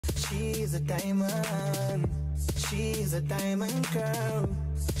She's a diamond. She's a diamond girl.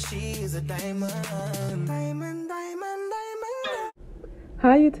 She's a diamond. Diamond, diamond, diamond.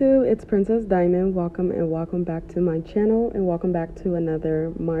 Hi YouTube, it's Princess Diamond. Welcome back to my channel, and welcome back to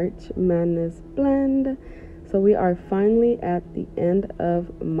another March Madness blend. So we are finally at the end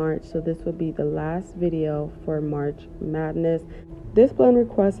of March, so this will be the last video for March Madness. This blend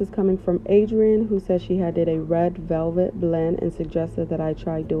request is coming from Adrian, who said she did a red velvet blend and suggested that I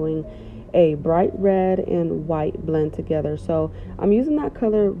try doing a bright red and white blend together. So I'm using that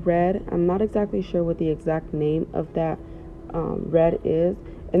color red. I'm not exactly sure what the exact name of that red is.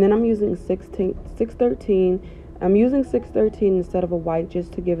 And then I'm using 613. I'm using 613 instead of a white,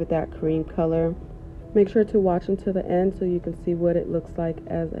 just to give it that cream color. Make sure to watch until the end so you can see what it looks like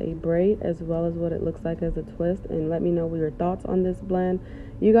as a braid, as well as what it looks like as a twist, and let me know what your thoughts on this blend.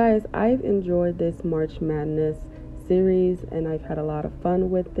 You guys, I've enjoyed this March Madness series and I've had a lot of fun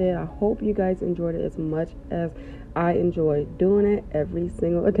with it. I hope you guys enjoyed it as much as I enjoyed doing it every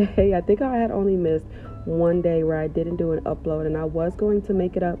single day. I think I had only missed one day where I didn't do an upload, and I was going to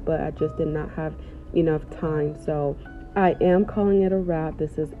make it up, but I just did not have enough time. So I am calling it a wrap.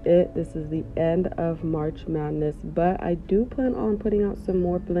 This is it. This is the end of March Madness, but I do plan on putting out some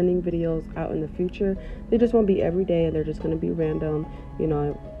more blending videos out in the future. They just won't be every day, and they're just going to be random, you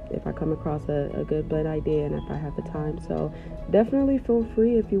know, if I come across a good blend idea and if I have the time. So definitely feel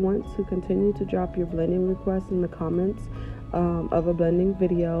free, if you want to continue, to drop your blending requests in the comments of a blending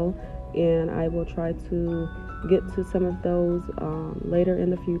video, and I will try to get to some of those later in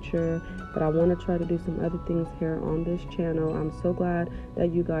the future. But I want to try to do some other things here on this channel. I'm so glad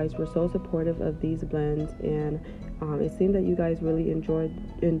that you guys were so supportive of these blends, and it seemed that you guys really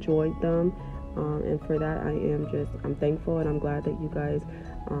enjoyed them, and for that I'm thankful, and I'm glad that you guys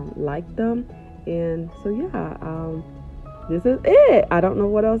like them. And so yeah, this is it. I don't know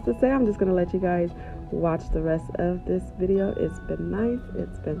what else to say. I'm just gonna let you guys watch the rest of this video. It's been nice,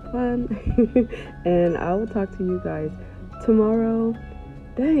 it's been fun, and I will talk to you guys tomorrow.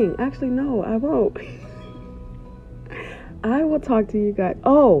 Dang, actually no, I won't. I will talk to you guys.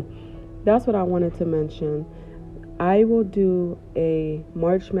 Oh, that's what I wanted to mention. I will do a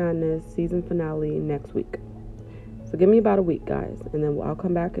March Madness season finale next week. So give me about a week, guys, and then I'll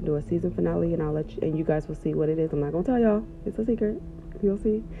come back and do a season finale, and I'll let you, and you guys will see what it is. I'm not gonna tell y'all. It's a secret. You'll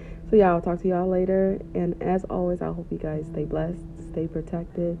see. So yeah, I'll talk to y'all later. And as always, I hope you guys stay blessed, stay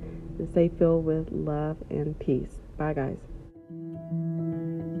protected, and stay filled with love and peace. Bye, guys.